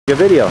Your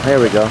video. Here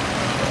we go.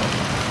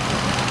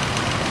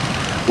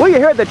 Well, you're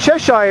here at the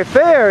Cheshire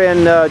Fair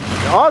in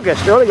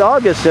early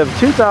August of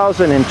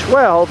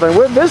 2012, and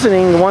we're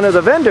visiting one of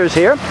the vendors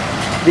here,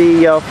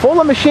 the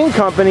Fuller Machine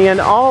Company in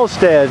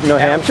Alstead, New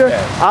Hampshire.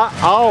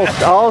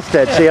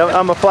 Alstead. See,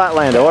 I'm a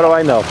Flatlander. What do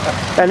I know?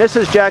 And this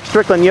is Jack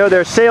Strickland. You're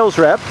their sales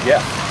rep.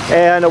 Yeah.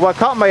 And what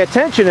caught my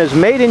attention is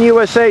made in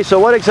USA. So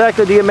what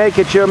exactly do you make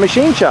at your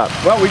machine shop?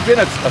 Well, we've been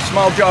a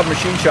small job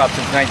machine shop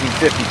since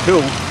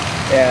 1952,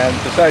 and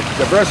decided to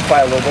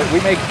diversify a little bit.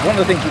 One of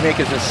the things we make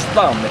is this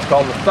thumb. It's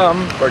called the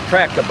thumb or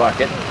tractor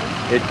bucket.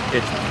 It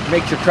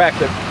makes your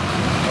tractor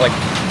like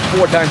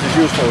 4 times as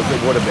useful as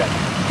it would have been.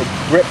 It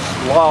grips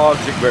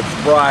logs, it grips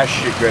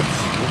brush, it grips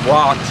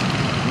rocks.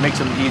 It makes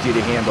them easy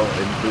to handle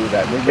and do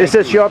that. Is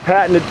this your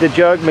patented, the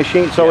jug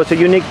machine? So it's a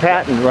unique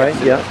patent, right?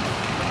 Yes,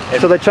 yeah.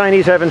 So the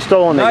Chinese haven't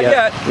stolen it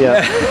yet? Not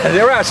yet. Yeah.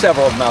 There are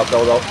several of them out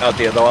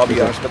there, though, I'll be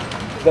honest. But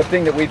the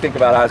thing that we think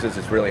about ours is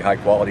it's really high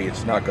quality.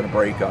 It's not going to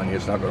break on you.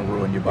 It's not going to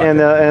ruin your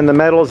bucket. And the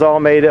metal is all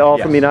made,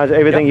 from United,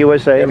 everything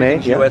USA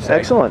made? Yeah. USA.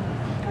 Excellent.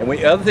 And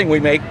the other thing we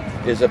make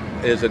is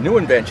a new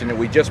invention that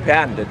we just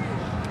patented.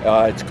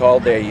 It's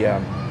called a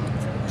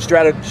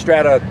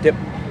Strata Dip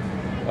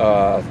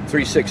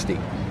 360.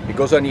 It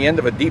goes on the end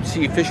of a deep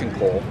sea fishing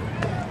pole,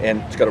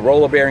 and it's got a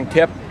roller bearing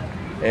tip,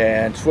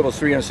 and swivels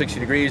 360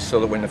 degrees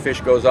so that when the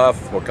fish goes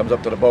off or comes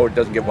up to the boat, it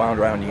doesn't get wound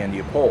around the end of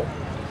your pole.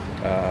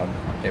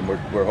 And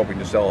we're hoping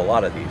to sell a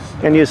lot of these.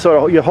 And you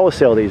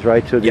wholesale these,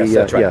 right? To the, yes,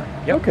 that's right.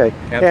 Yeah. Yep. Okay.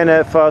 Absolutely. And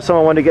if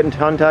someone wanted to get in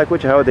contact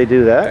with you, how would they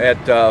do that?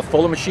 At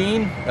Fuller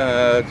Machine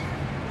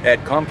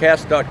at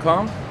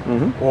Comcast.com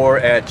or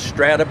at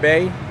Strata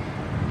Bay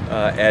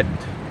at.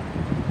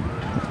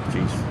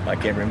 I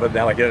can't remember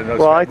now.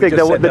 Well, I think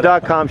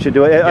the .com should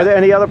do it. Are there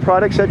any other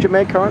products that you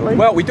make currently?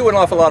 Well, we do an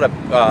awful lot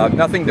of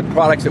nothing. The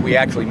products that we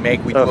actually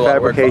make, we do a lot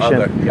of work for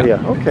other.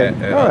 Yeah. Okay.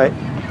 All right.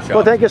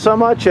 Well, thank you so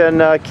much,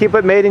 and keep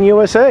it made in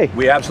USA.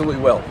 We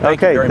absolutely will.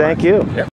 Thank you very much. Thank you. Yeah.